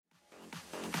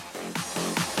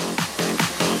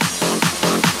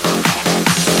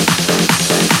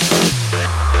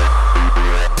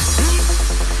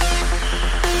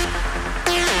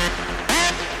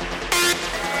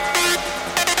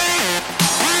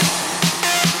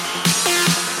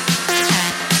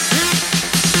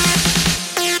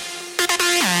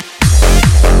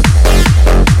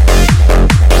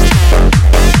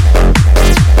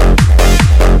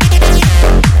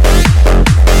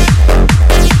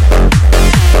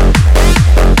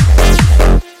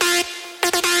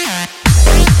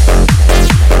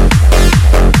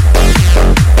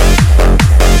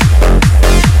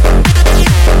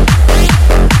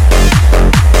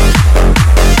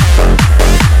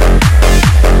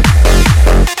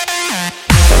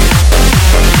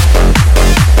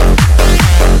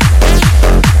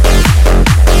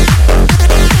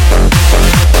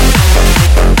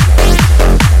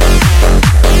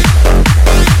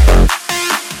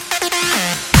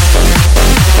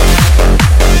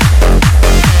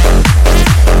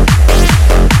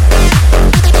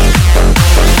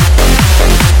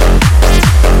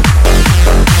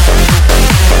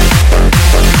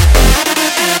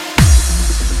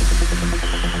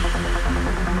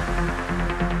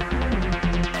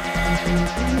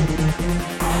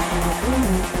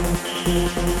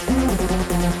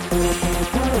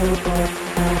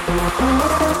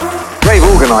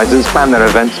organisers plan their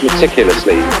events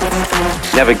meticulously,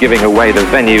 never giving away the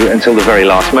venue until the very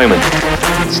last moment.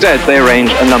 Instead, they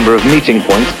arrange a number of meeting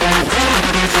points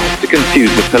to confuse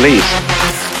the police.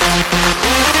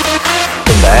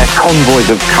 From there, convoys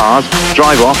of cars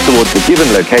drive off towards the given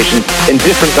location in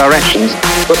different directions,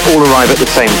 but all arrive at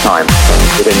the same time.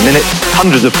 Within minutes,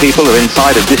 hundreds of people are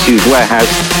inside a disused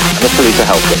warehouse, and the police are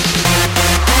helpless.